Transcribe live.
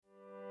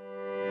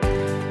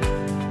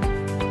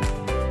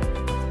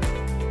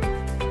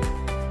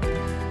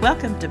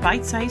Welcome to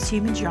Bite Size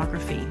Human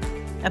Geography,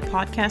 a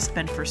podcast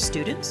meant for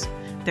students,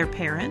 their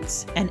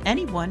parents, and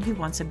anyone who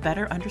wants a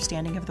better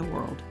understanding of the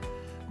world.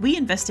 We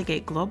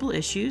investigate global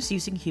issues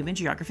using human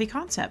geography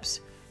concepts.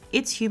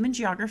 It's human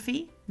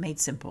geography made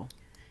simple.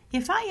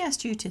 If I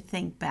asked you to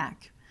think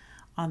back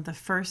on the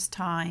first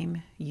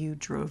time you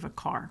drove a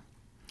car,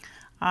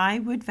 I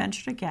would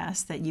venture to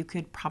guess that you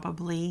could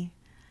probably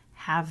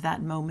have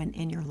that moment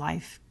in your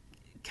life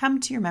come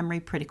to your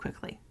memory pretty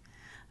quickly.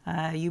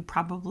 You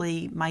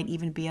probably might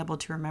even be able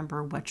to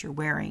remember what you're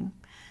wearing,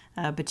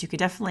 but you could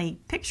definitely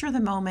picture the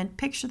moment,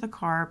 picture the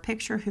car,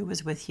 picture who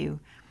was with you,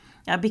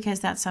 because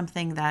that's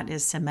something that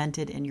is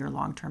cemented in your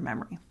long-term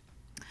memory.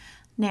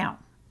 Now,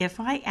 if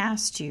I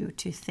asked you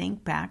to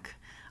think back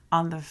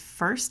on the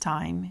first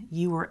time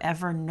you were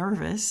ever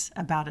nervous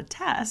about a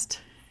test,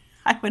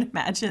 I would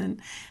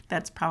imagine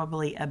that's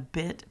probably a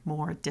bit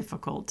more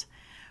difficult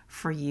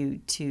for you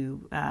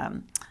to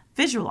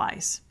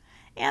visualize.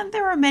 And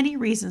there are many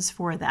reasons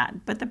for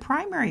that, but the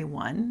primary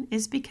one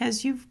is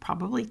because you've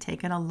probably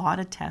taken a lot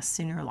of tests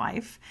in your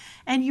life,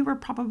 and you were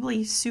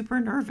probably super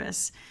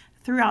nervous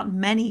throughout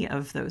many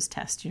of those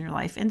tests in your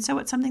life. And so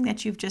it's something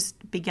that you've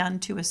just begun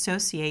to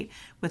associate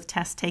with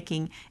test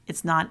taking.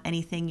 It's not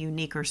anything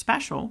unique or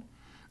special.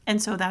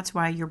 And so that's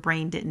why your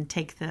brain didn't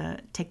take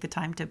the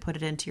time to put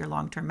it into your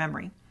long-term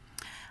memory.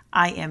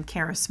 I am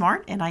Kara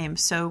Smart, and I am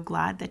so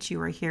glad that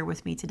you are here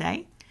with me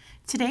today.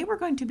 Today we're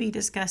going to be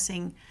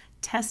discussing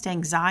test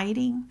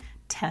anxiety,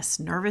 test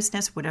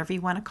nervousness, whatever you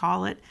want to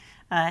call it,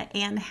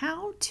 and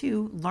how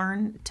to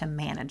learn to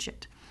manage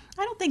it.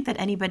 I don't think that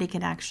anybody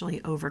can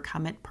actually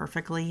overcome it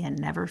perfectly and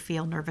never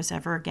feel nervous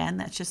ever again.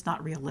 That's just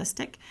not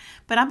realistic.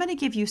 But I'm going to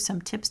give you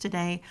some tips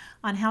today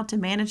on how to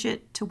manage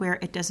it to where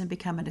it doesn't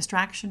become a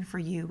distraction for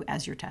you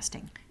as you're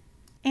testing.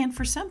 And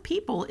for some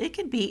people, it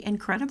can be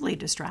incredibly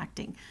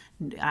distracting.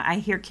 I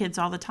hear kids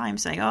all the time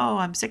say, oh,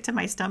 I'm sick to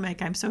my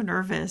stomach. I'm so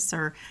nervous.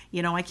 Or,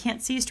 I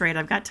can't see straight.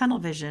 I've got tunnel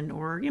vision.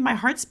 Or, my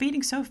heart's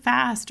beating so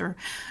fast. Or,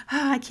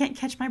 I can't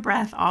catch my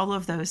breath. All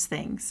of those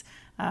things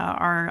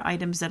are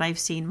items that I've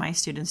seen my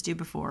students do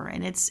before.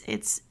 And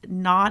it's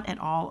not at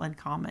all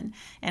uncommon.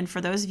 And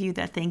for those of you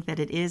that think that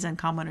it is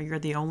uncommon or you're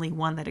the only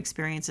one that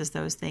experiences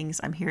those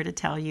things, I'm here to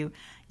tell you,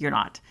 you're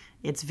not.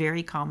 It's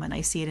very common.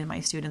 I see it in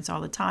my students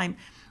all the time.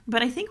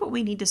 But I think what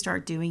we need to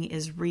start doing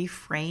is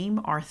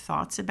reframe our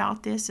thoughts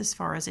about this as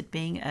far as it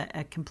being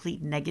a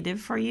complete negative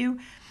for you,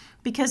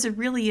 because it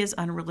really is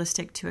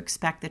unrealistic to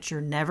expect that you're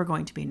never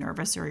going to be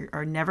nervous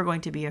or never going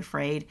to be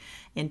afraid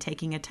in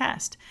taking a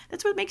test.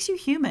 That's what makes you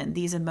human,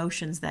 these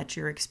emotions that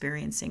you're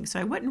experiencing. So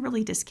I wouldn't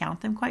really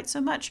discount them quite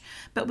so much,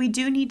 but we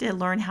do need to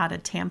learn how to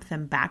tamp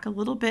them back a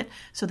little bit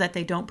so that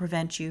they don't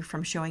prevent you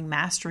from showing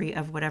mastery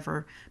of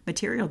whatever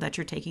material that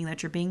you're taking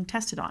that you're being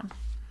tested on.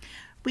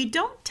 We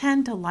don't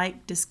tend to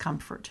like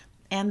discomfort,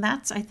 and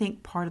that's, I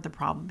think, part of the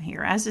problem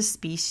here. As a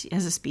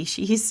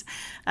species,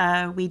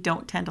 we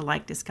don't tend to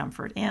like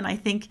discomfort, and I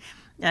think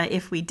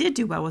if we did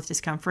do well with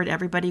discomfort,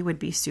 everybody would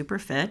be super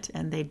fit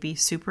and they'd be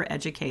super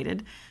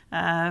educated,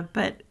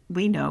 but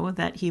we know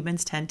that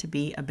humans tend to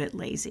be a bit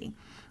lazy.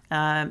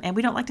 And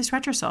we don't like to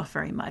stretch ourselves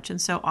very much.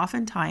 And so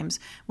oftentimes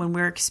when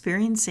we're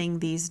experiencing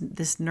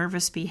this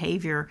nervous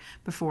behavior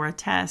before a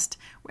test,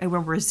 and we're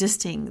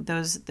resisting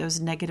those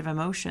negative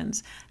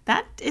emotions,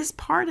 that is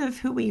part of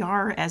who we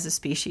are as a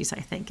species, I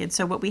think. And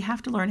so what we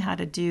have to learn how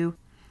to do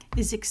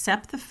is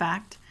accept the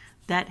fact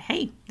that,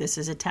 hey, this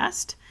is a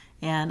test,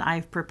 and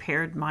I've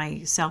prepared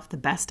myself the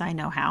best I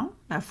know how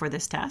for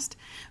this test,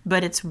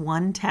 but it's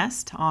one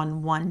test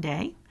on one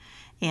day.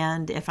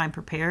 And if I'm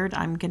prepared,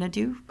 I'm gonna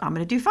do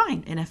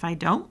fine. And if I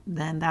don't,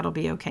 then that'll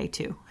be okay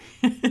too.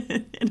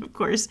 And of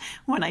course,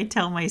 when I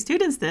tell my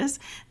students this,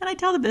 and I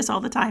tell them this all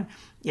the time,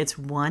 it's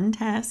one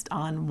test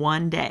on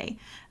one day.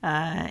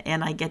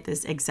 And I get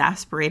this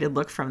exasperated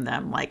look from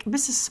them like,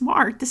 Mrs.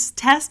 Smart, this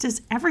test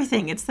is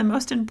everything. It's the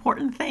most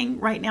important thing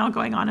right now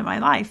going on in my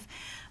life.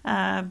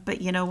 But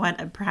you know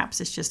what?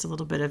 Perhaps it's just a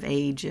little bit of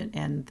age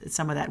and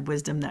some of that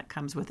wisdom that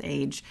comes with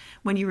age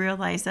when you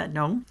realize that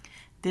no,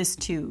 this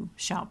too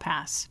shall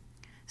pass.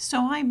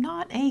 So I'm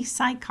not a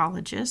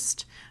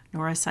psychologist,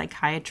 nor a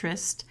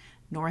psychiatrist,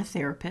 nor a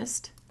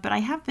therapist, but I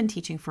have been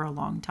teaching for a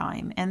long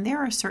time. And there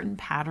are certain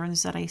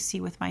patterns that I see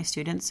with my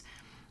students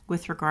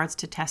with regards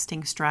to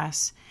testing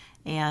stress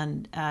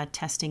and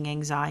testing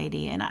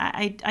anxiety. And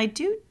I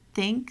do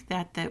think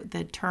that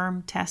the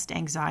term test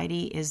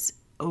anxiety is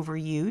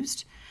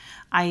overused.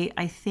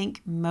 I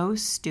think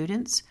most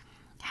students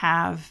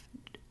have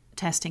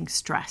testing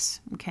stress,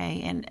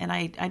 okay? And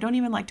I don't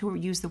even like to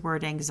use the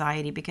word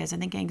anxiety because I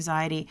think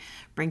anxiety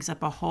brings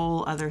up a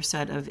whole other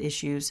set of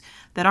issues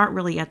that aren't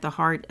really at the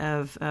heart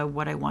of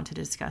what I want to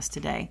discuss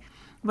today.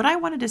 What I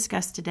want to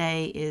discuss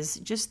today is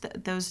just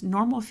those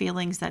normal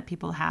feelings that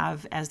people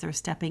have as they're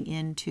stepping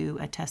into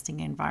a testing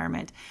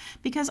environment.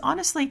 Because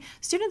honestly,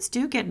 students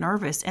do get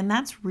nervous, and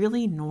that's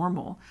really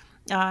normal.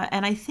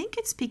 And I think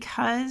it's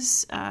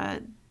because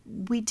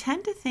we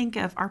tend to think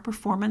of our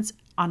performance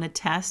on a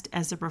test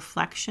as a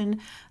reflection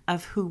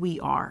of who we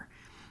are.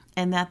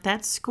 and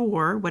that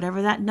score,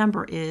 whatever that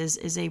number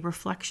is a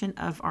reflection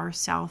of our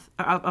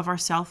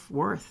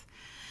self-worth.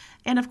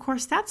 And of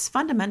course, that's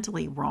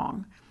fundamentally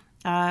wrong.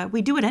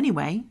 We do it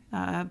anyway,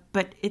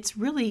 but it's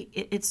really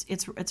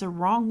it's a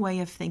wrong way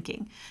of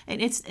thinking,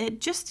 and it's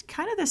just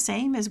kind of the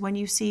same as when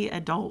you see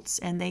adults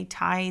and they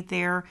tie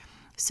their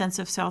sense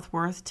of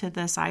self-worth to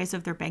the size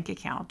of their bank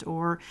account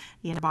or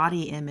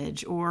body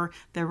image or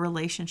their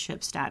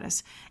relationship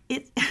status.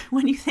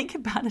 When you think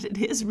about it, it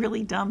is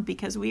really dumb,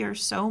 because we are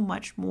so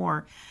much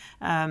more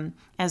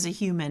as a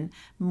human,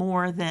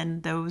 more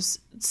than those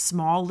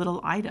small little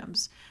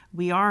items.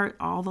 We are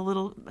all the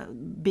little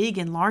big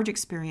and large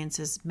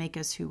experiences make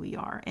us who we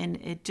are. And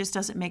it just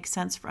doesn't make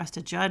sense for us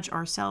to judge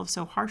ourselves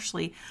so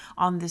harshly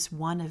on this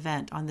one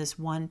event, on this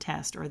one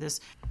test, or this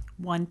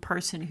one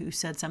person who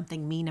said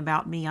something mean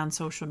about me on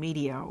social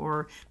media,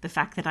 or the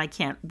fact that I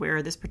can't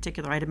wear this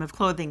particular item of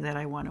clothing that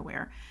I want to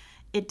wear.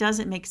 It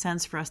doesn't make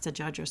sense for us to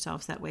judge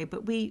ourselves that way,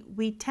 but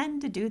we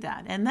tend to do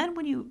that. And then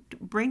when you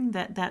bring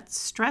that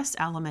stress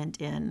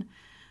element in,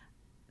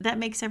 that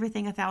makes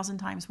everything 1,000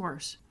 times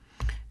worse.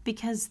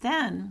 Because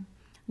then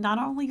not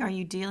only are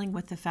you dealing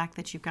with the fact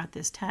that you've got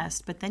this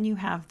test, but then you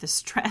have the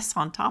stress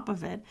on top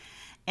of it.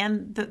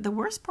 And the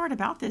worst part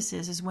about this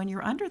is when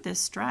you're under this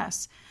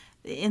stress,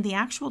 in the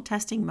actual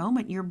testing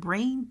moment, your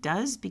brain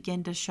does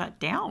begin to shut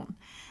down,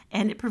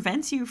 and it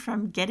prevents you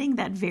from getting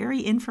that very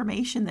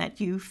information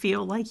that you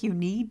feel like you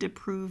need to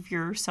prove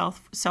your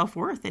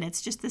self-worth. And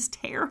it's just this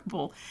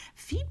terrible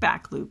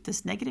feedback loop,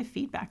 this negative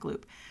feedback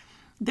loop.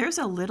 There's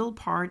a little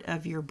part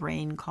of your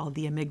brain called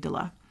the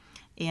amygdala.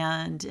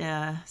 And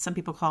some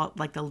people call it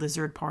like the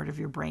lizard part of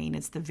your brain.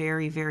 It's the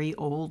very, very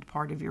old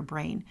part of your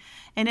brain.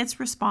 And it's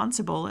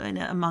responsible, and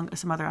among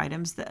some other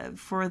items,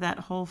 for that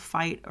whole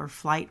fight or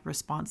flight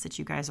response that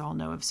you guys all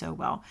know of so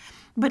well.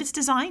 But it's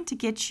designed to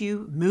get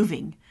you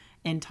moving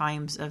in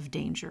times of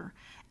danger.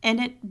 And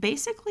it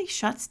basically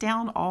shuts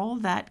down all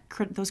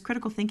those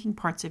critical thinking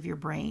parts of your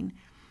brain,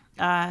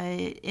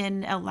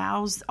 and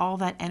allows all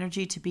that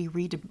energy to be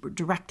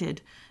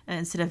redirected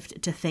instead of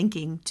to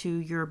thinking to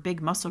your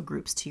big muscle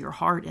groups, to your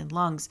heart and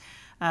lungs,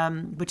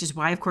 which is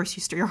why, of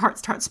course, your heart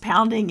starts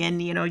pounding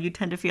and, you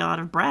tend to feel out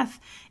of breath.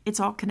 It's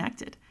all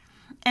connected.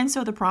 And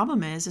so the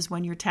problem is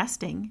when you're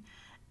testing,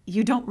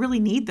 you don't really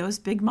need those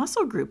big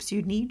muscle groups.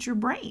 You need your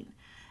brain.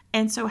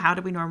 And so how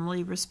do we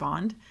normally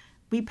respond?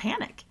 We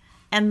panic.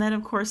 And then,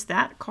 of course,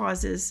 that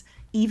causes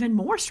even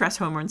more stress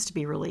hormones to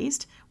be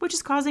released, which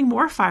is causing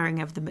more firing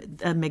of the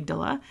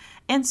amygdala.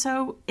 And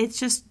so it's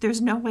just,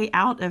 there's no way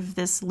out of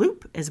this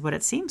loop, is what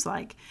it seems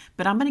like.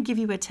 But I'm going to give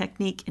you a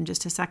technique in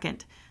just a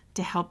second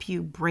to help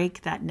you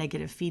break that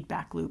negative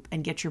feedback loop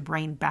and get your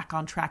brain back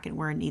on track and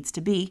where it needs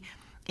to be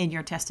in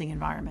your testing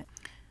environment.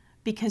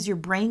 Because your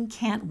brain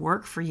can't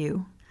work for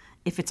you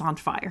if it's on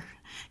fire.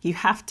 You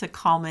have to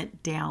calm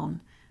it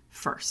down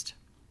first.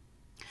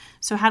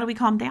 So how do we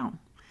calm down?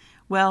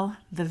 Well,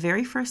 the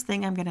very first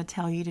thing I'm going to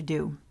tell you to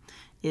do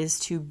is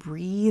to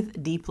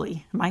breathe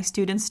deeply. My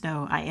students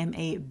know I am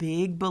a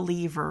big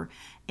believer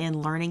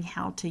in learning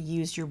how to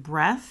use your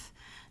breath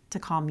to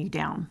calm you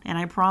down. And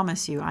I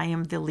promise you, I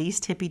am the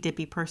least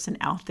hippy-dippy person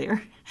out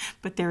there,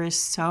 but there is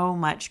so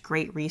much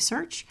great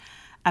research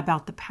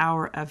about the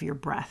power of your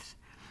breath.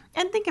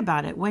 And think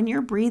about it. When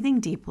you're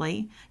breathing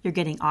deeply, you're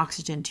getting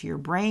oxygen to your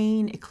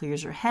brain, it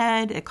clears your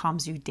head, it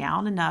calms you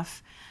down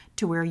enough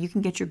to where you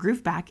can get your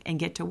groove back and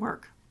get to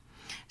work.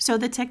 So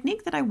the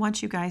technique that I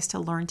want you guys to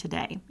learn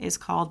today is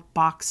called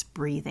box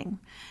breathing.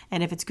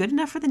 And if it's good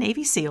enough for the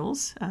Navy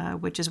SEALs,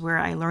 which is where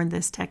I learned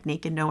this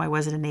technique, and no, I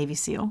wasn't a Navy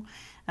SEAL,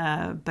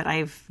 but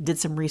I've did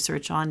some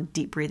research on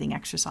deep breathing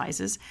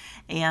exercises.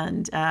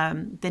 And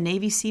the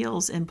Navy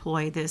SEALs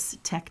employ this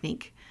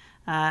technique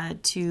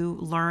to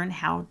learn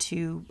how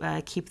to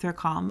keep their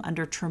calm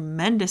under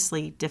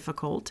tremendously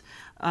difficult,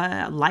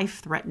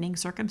 life-threatening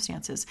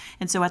circumstances.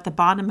 And so at the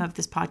bottom of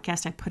this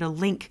podcast, I put a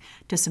link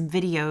to some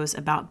videos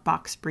about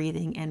box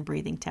breathing and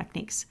breathing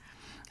techniques.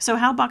 So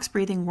how box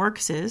breathing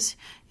works is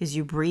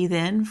you breathe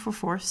in for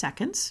 4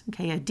 seconds,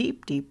 okay, a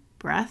deep, deep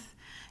breath.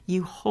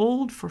 You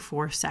hold for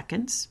 4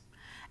 seconds,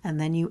 and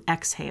then you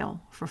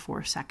exhale for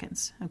 4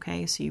 seconds,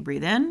 okay? So you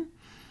breathe in,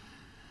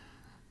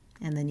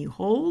 and then you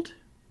hold,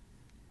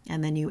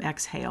 and then you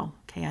exhale,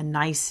 okay, a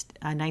nice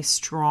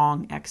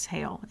strong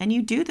exhale. And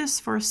you do this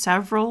for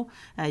several,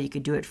 you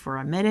could do it for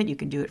a minute, you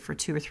can do it for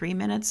 2 or 3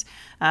 minutes,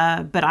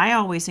 but I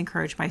always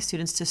encourage my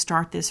students to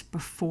start this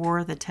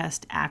before the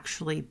test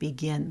actually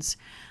begins.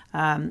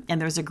 And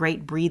there's a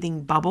great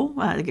breathing bubble,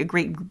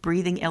 great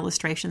breathing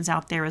illustrations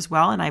out there as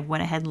well, and I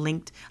went ahead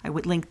and I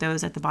would link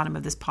those at the bottom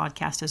of this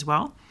podcast as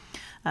well.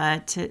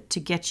 To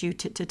get you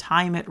to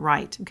time it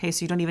right. Okay,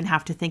 so you don't even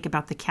have to think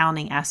about the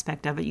counting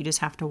aspect of it. You just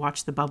have to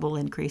watch the bubble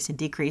increase and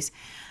decrease,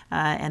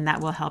 and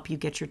that will help you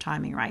get your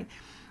timing right.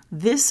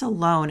 This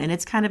alone, and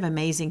it's kind of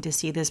amazing to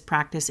see this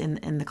practice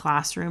in the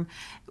classroom,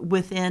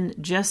 within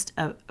just,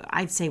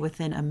 I'd say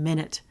within a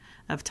minute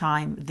of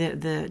time,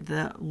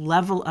 the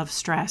level of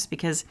stress,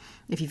 because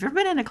if you've ever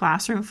been in a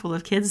classroom full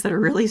of kids that are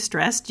really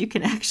stressed, you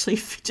can actually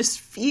just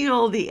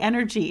feel the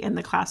energy in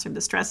the classroom,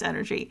 the stress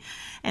energy.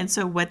 And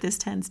so what this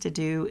tends to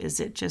do is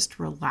it just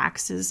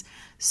relaxes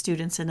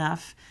students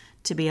enough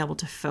to be able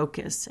to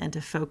focus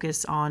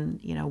on,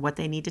 what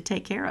they need to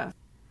take care of.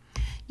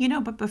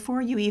 But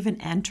before you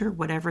even enter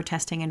whatever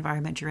testing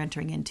environment you're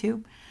entering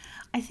into,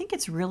 I think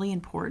it's really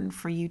important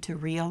for you to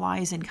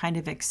realize and kind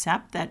of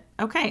accept that,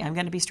 okay, I'm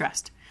going to be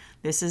stressed.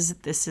 This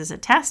is a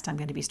test. I'm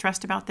going to be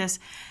stressed about this.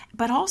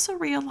 But also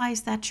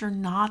realize that you're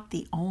not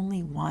the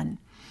only one.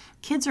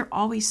 Kids are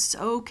always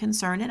so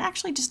concerned, and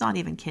actually just not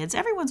even kids.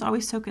 Everyone's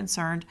always so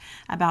concerned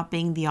about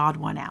being the odd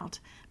one out,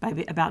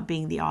 about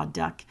being the odd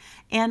duck.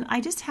 And I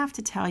just have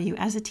to tell you,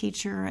 as a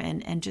teacher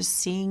and just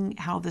seeing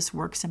how this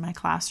works in my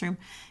classroom,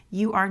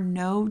 you are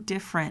no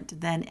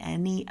different than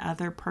any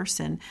other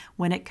person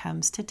when it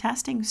comes to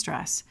testing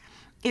stress.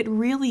 It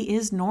really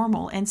is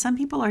normal, and some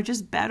people are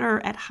just better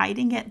at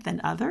hiding it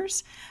than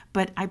others,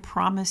 but I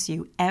promise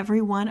you,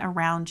 everyone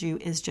around you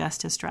is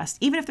just as stressed.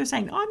 Even if they're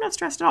saying, oh, I'm not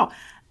stressed at all,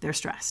 they're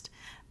stressed.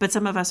 But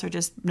some of us are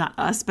just, not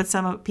us, but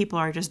some people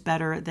are just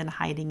better than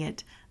hiding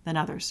it than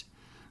others.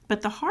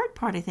 But the hard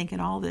part, I think, in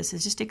all this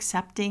is just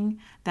accepting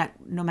that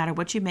no matter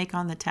what you make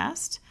on the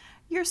test,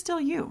 you're still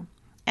you,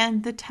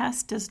 and the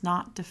test does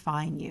not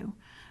define you.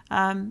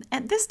 And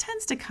this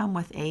tends to come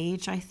with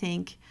age, I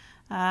think.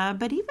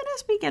 But even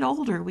as we get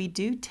older, we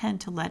do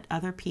tend to let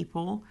other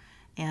people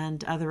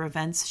and other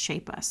events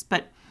shape us.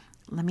 But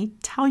let me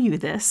tell you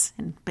this,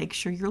 and make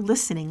sure you're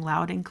listening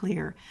loud and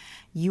clear.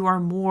 You are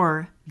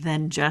more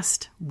than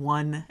just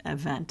one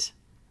event,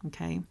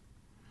 okay?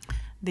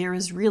 There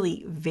is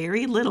really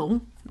very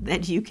little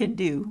that you can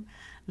do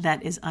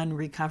that is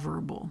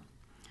unrecoverable.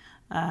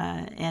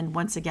 And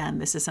once again,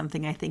 this is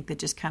something I think that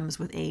just comes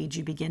with age.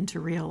 You begin to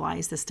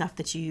realize the stuff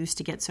that you used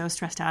to get so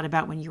stressed out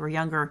about when you were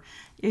younger.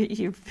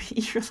 You're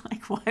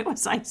like, why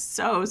was I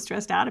so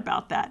stressed out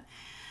about that?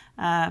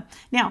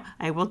 Now,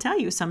 I will tell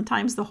you,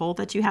 sometimes the hole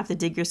that you have to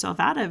dig yourself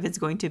out of is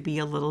going to be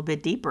a little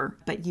bit deeper,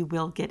 but you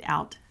will get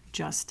out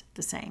just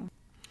the same.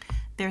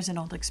 There's an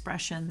old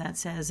expression that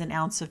says an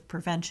ounce of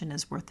prevention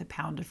is worth a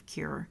pound of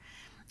cure.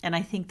 And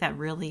I think that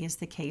really is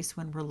the case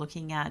when we're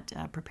looking at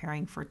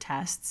preparing for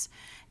tests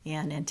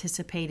and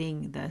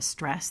anticipating the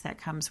stress that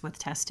comes with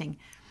testing.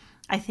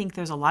 I think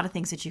there's a lot of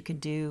things that you can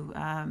do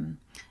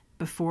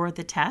before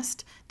the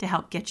test to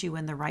help get you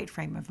in the right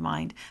frame of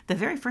mind. The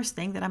very first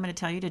thing that I'm going to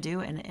tell you to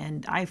do,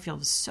 and I feel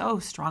so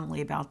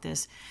strongly about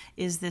this,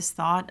 is this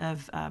thought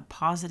of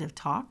positive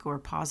talk or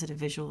positive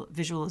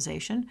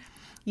visualization.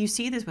 You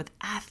see this with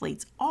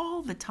athletes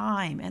all the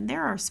time, and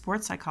there are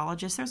sports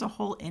psychologists. There's a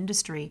whole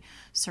industry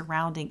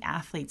surrounding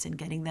athletes and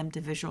getting them to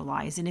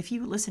visualize. And if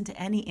you listen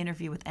to any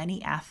interview with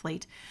any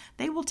athlete,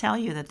 they will tell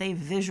you that they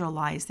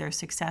visualize their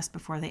success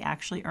before they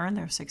actually earn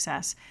their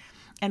success.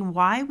 And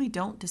why we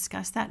don't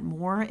discuss that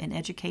more in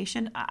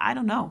education, I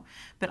don't know.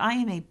 But I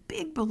am a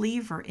big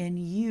believer in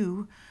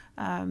you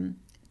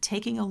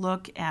taking a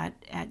look at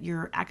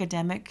your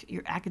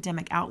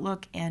academic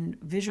outlook and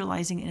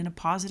visualizing it in a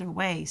positive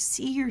way.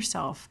 See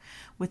yourself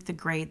with the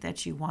grade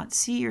that you want.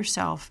 See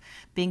yourself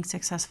being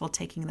successful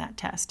taking that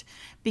test.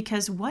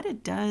 Because what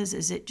it does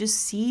is it just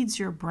seeds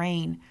your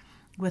brain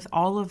with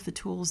all of the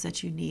tools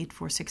that you need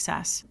for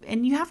success.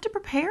 And you have to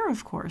prepare,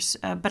 of course.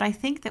 But I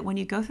think that when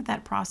you go through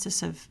that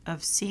process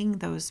of seeing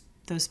those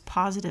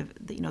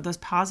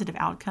positive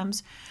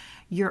outcomes,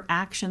 your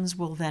actions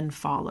will then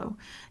follow.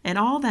 And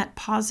all that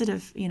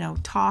positive,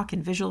 talk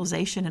and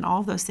visualization and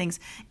all those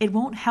things, it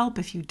won't help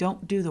if you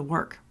don't do the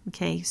work.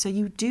 Okay. So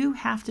you do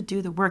have to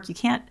do the work. You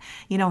can't,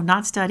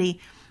 not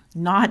study,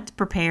 not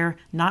prepare,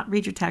 not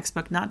read your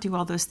textbook, not do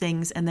all those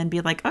things, and then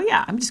be like, oh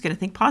yeah, I'm just going to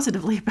think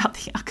positively about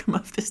the outcome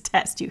of this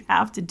test. You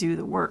have to do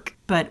the work.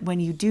 But when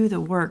you do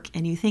the work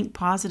and you think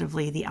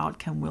positively, the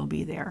outcome will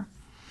be there.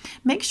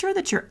 Make sure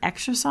that you're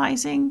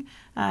exercising.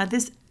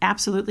 This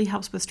absolutely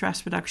helps with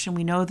stress reduction.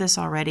 We know this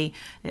already.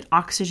 It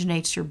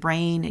oxygenates your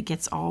brain. It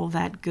gets all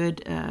that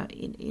good,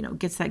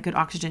 gets that good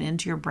oxygen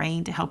into your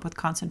brain to help with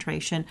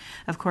concentration.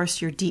 Of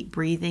course, your deep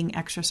breathing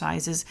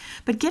exercises.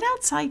 But get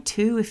outside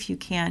too if you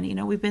can.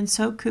 We've been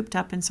so cooped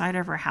up inside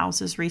of our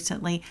houses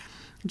recently.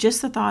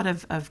 Just the thought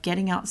of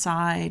getting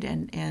outside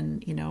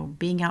and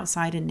being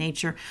outside in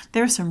nature.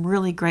 There are some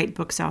really great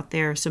books out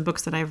there, some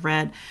books that I've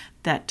read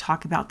that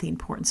talk about the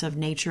importance of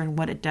nature and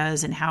what it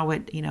does and how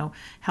it,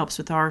 helps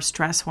with our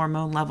stress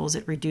hormone levels.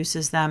 It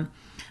reduces them.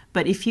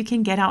 But if you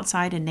can get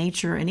outside in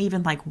nature, and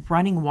even like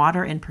running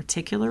water in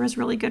particular is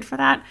really good for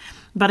that.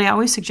 But I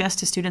always suggest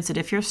to students that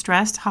if you're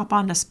stressed, hop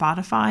onto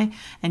Spotify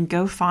and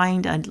go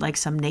find like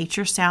some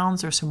nature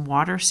sounds or some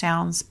water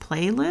sounds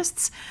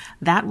playlists.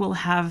 That will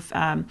have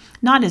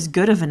not as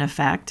good of an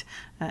effect,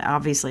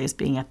 obviously, as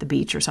being at the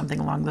beach or something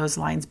along those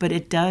lines, but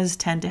it does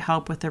tend to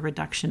help with the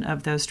reduction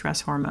of those stress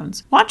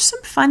hormones. Watch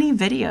some funny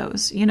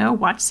videos,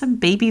 watch some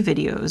baby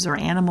videos or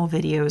animal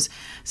videos,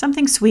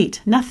 something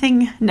sweet.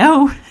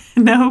 No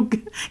No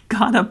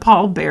Ghana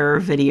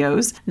pallbearer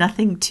videos,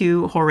 nothing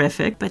too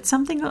horrific, but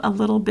something a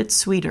little bit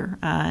sweeter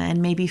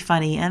and maybe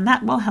funny, and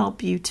that will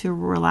help you to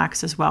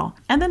relax as well.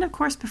 And then, of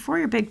course, before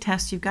your big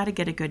test, you've got to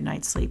get a good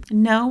night's sleep.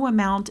 No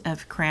amount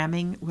of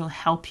cramming will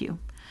help you.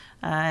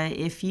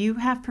 If you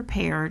have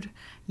prepared,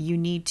 you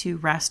need to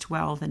rest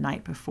well the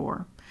night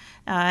before.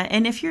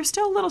 And if you're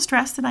still a little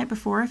stressed the night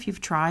before, if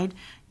you've tried,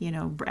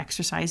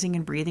 exercising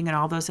and breathing and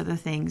all those other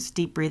things,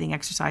 deep breathing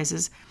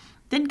exercises,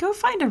 then go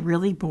find a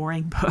really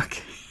boring book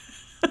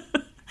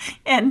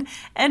and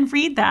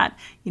read that.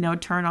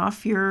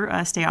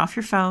 Stay off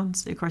your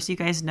phones. Of course, you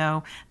guys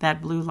know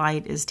that blue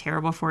light is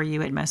terrible for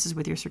you. It messes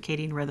with your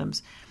circadian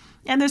rhythms.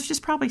 And there's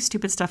just probably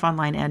stupid stuff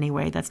online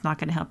anyway that's not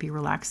going to help you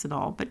relax at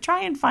all. But try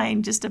and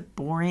find just a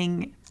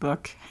boring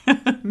book,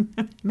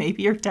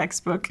 maybe your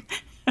textbook,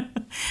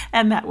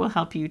 and that will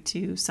help you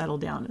to settle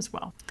down as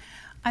well.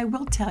 I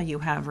will tell you,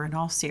 however, in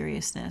all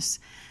seriousness,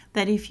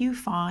 that if you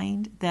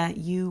find that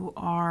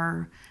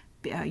your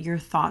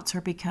thoughts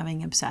are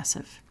becoming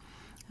obsessive,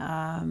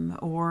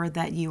 or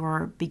that you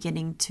are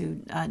beginning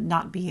to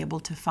not be able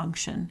to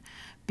function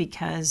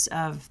because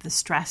of the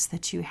stress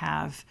that you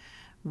have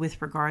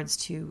with regards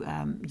to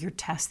your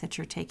test that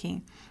you're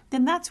taking,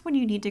 then that's when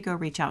you need to go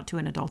reach out to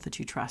an adult that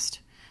you trust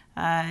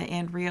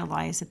and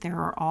realize that there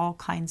are all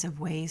kinds of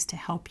ways to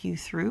help you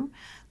through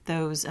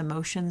those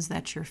emotions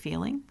that you're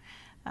feeling,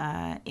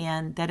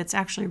 and that it's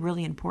actually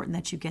really important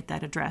that you get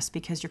that addressed,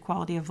 because your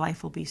quality of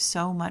life will be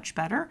so much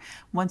better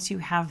once you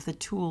have the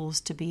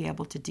tools to be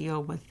able to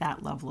deal with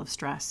that level of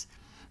stress.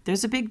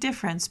 There's a big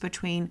difference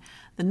between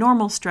the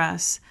normal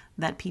stress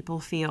that people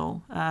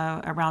feel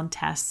around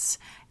tests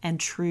and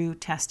true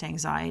test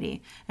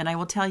anxiety. And I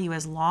will tell you,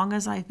 as long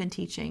as I've been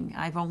teaching,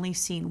 I've only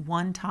seen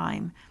one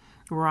time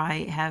where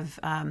I have,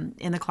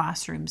 in the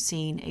classroom,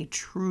 seen a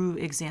true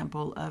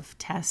example of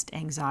test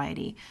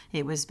anxiety.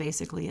 It was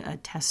basically a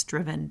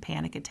test-driven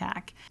panic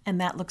attack.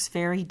 And that looks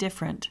very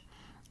different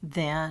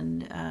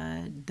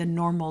than the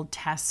normal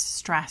test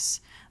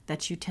stress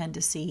that you tend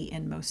to see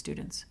in most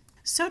students.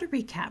 So to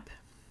recap,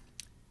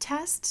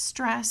 test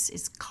stress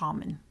is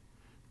common.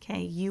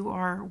 Okay, you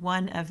are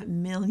one of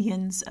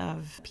millions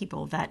of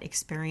people that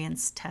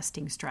experience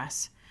testing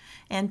stress.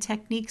 And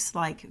techniques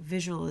like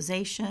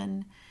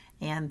visualization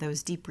and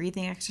those deep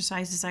breathing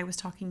exercises I was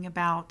talking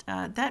about,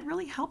 that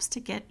really helps to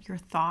get your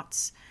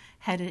thoughts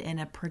headed in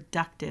a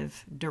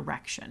productive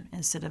direction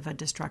instead of a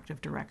destructive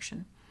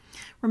direction.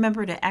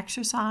 Remember to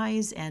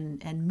exercise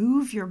and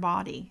move your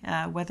body,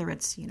 whether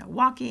it's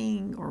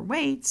walking or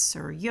weights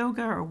or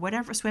yoga or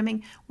whatever,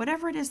 swimming,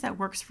 whatever it is that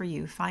works for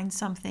you. Find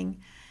something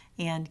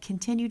and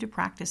continue to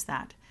practice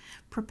that.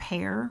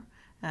 Prepare.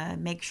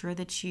 Make sure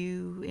that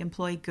you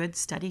employ good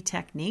study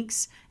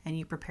techniques and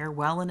you prepare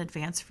well in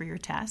advance for your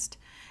test.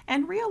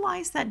 And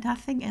realize that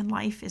nothing in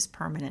life is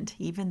permanent,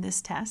 even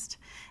this test,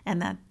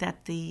 and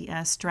that the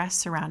stress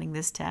surrounding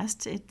this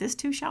test, this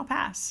too shall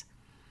pass.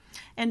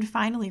 And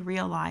finally,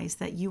 realize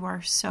that you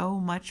are so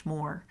much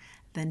more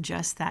than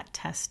just that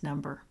test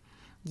number.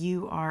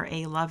 You are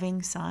a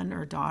loving son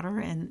or daughter,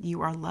 and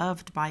you are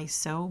loved by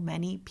so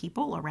many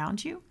people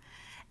around you.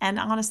 And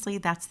honestly,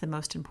 that's the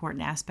most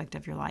important aspect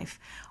of your life.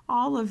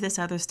 All of this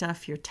other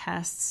stuff, your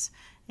tests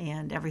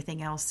and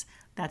everything else,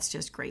 that's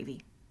just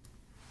gravy.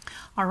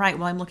 All right,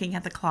 well, I'm looking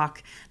at the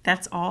clock.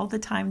 That's all the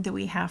time that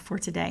we have for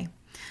today.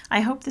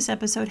 I hope this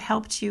episode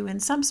helped you in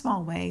some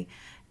small way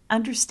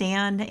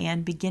understand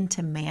and begin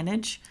to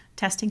manage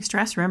testing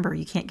stress. Remember,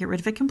 you can't get rid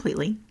of it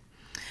completely.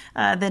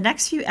 The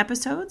next few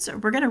episodes,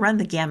 we're going to run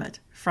the gamut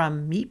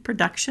from meat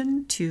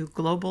production to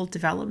global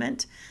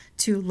development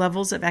to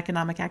levels of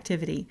economic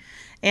activity.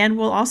 And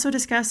we'll also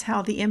discuss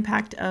how the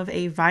impact of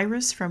a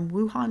virus from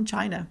Wuhan,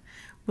 China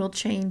will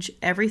change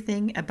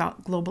everything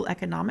about global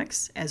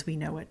economics as we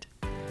know it.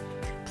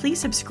 Please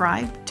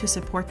subscribe to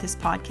support this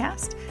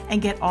podcast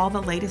and get all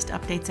the latest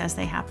updates as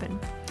they happen.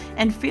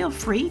 And feel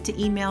free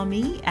to email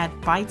me at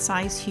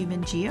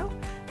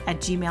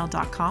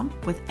bitesizehumangeo@gmail.com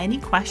with any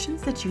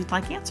questions that you'd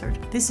like answered.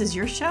 This is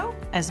your show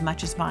as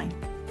much as mine.